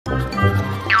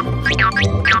Oh!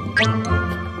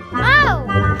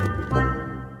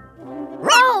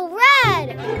 Oh, red!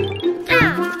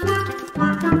 Ah!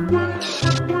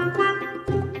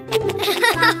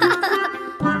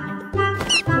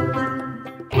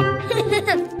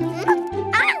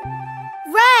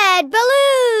 Red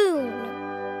balloon!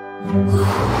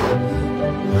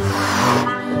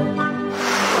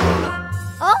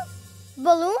 Oh,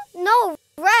 balloon? No,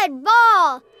 red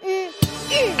ball.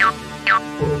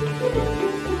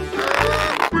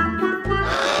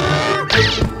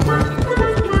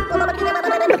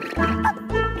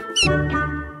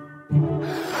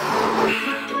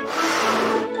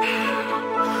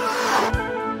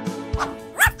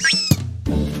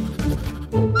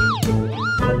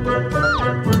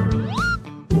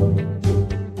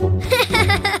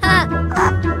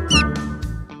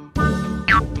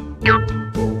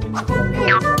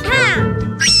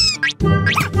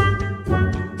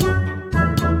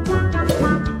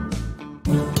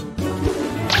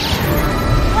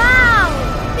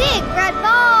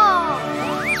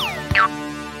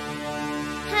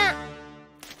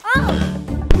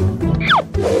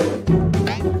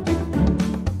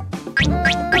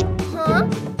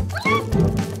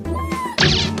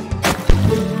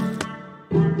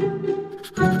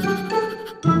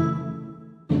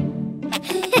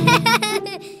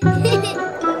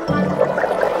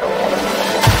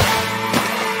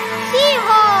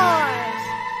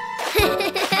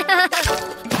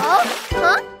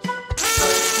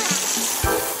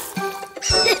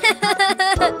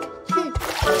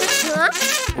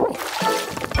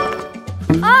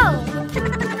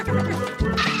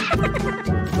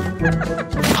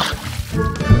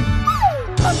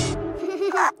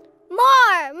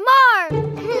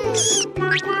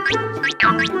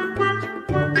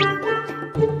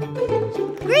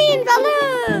 Green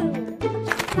balloon!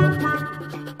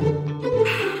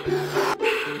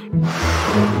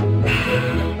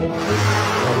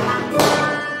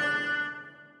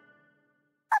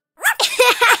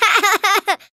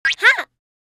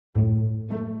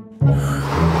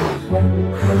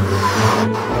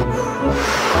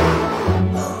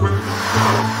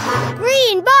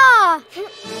 Green ball!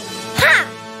 Ha!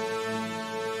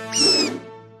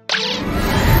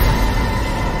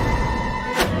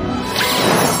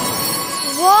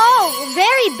 Whoa!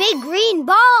 Very big green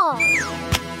ball!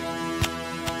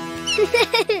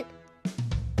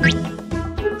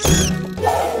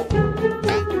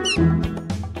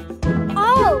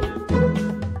 Oh!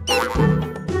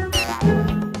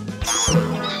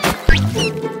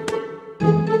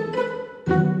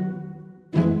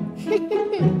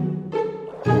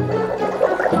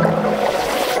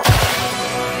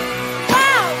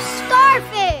 Wow!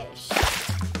 Starfish!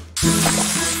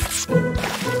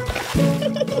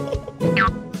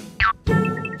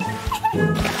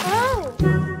 Oh!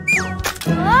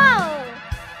 Oh!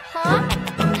 Huh?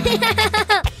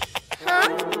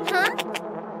 Huh?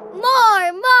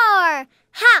 More!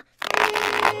 Ha!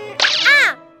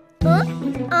 Ah!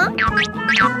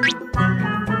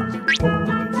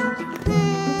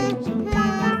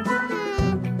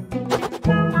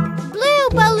 Blue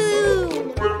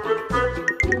balloon!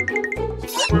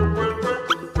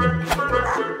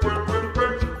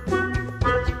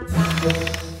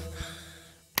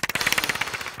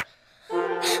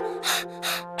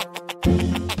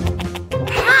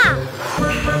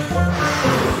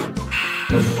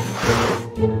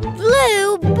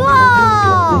 Blue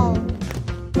ball!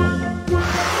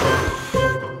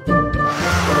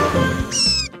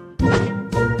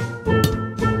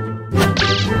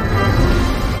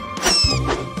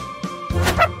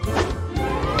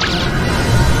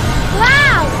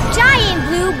 Wow! Giant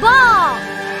blue ball!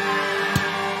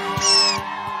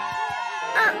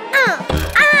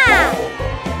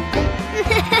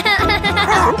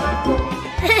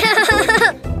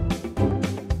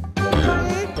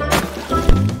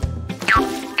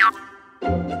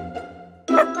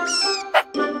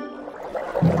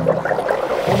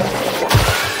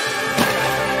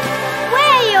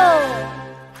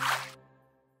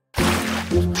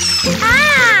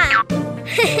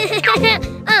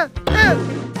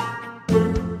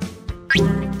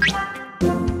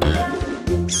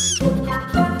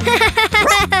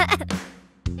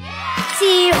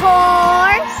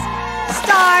 Seahorse,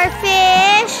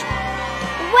 starfish,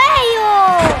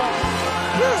 whale!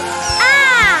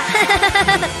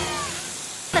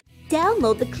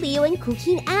 Download the Clio and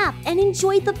Cuquin app and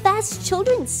enjoy the best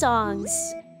children's songs.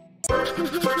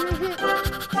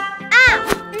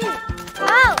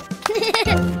 Oh!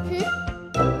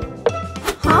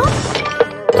 Huh?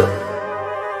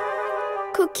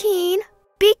 Cuquin,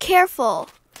 be careful.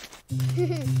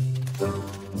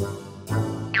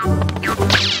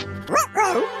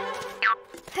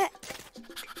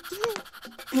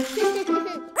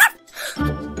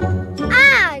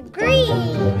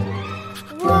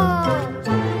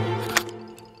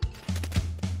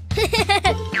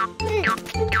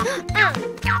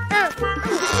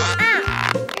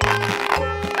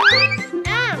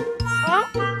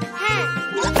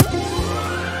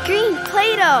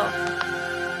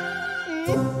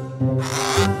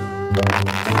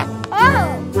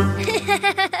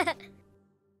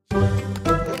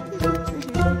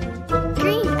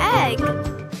 Green egg.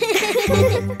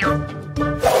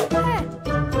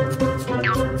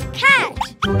 Catch.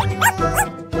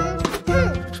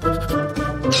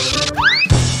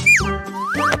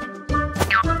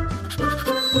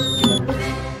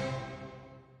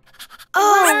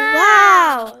 Oh,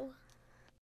 wow.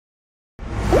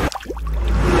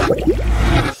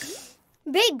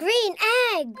 Big green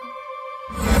egg.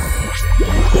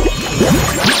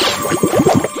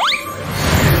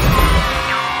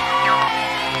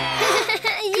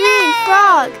 Green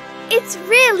frog. It's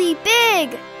really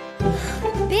big.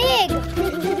 Big.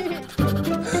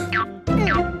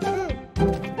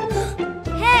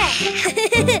 Hey.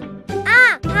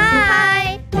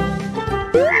 Hi.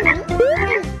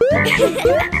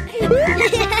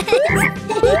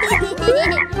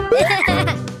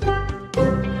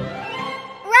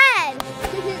 Red.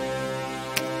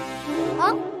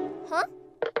 Oh. Huh?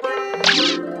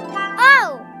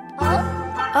 Oh. Oh.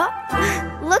 Oh,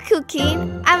 look,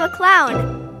 Cuquin. I'm a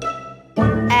clown.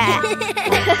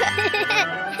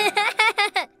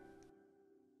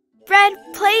 Red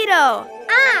Play-Doh.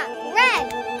 Red.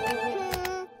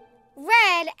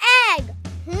 Red egg.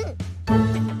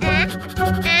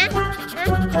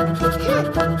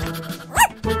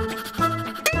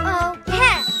 Oh,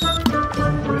 heck.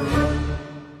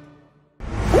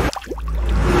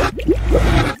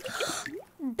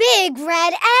 Big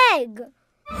red egg.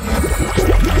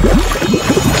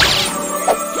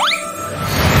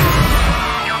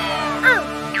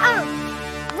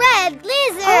 Red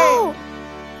lizard. Oh,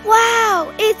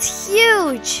 wow, it's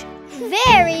huge.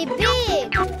 Very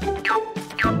big.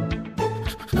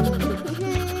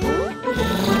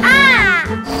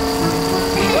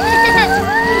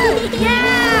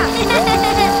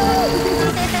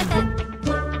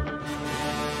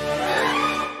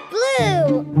 Blue.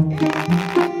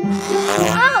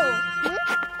 Oh.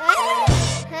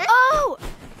 Oh,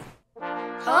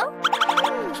 Huh?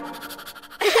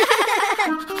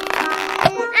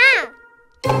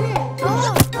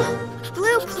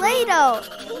 blue Play-Doh.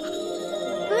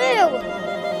 Blue.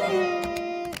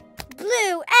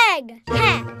 Blue egg.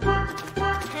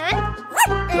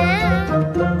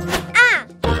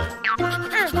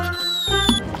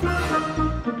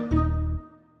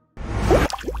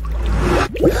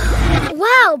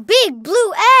 Wow, big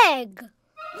blue egg.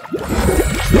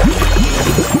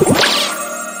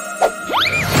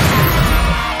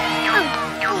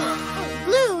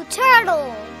 Blue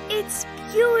turtle. It's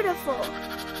beautiful.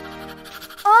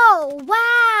 Oh,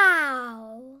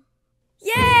 wow.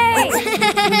 Yay!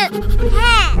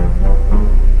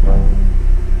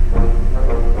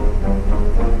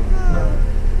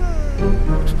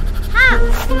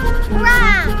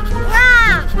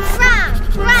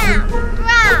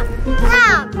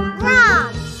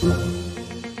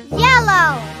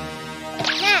 Yellow.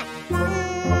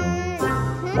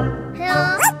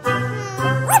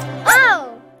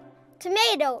 Oh,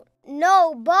 tomato,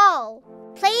 no ball.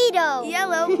 Play-Doh.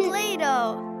 Yellow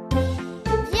Play-Doh.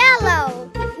 Yellow.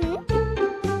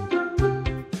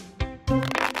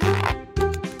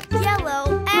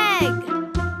 Yellow egg.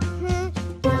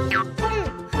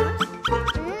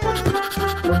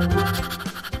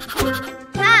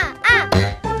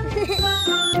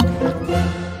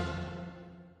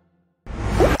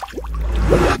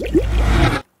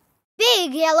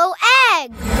 Big yellow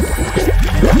egg.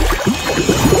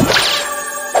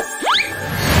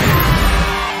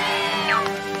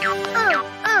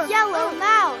 Yellow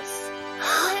mouse.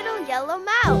 Little yellow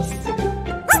mouse.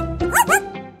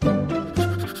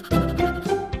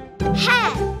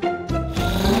 Hat.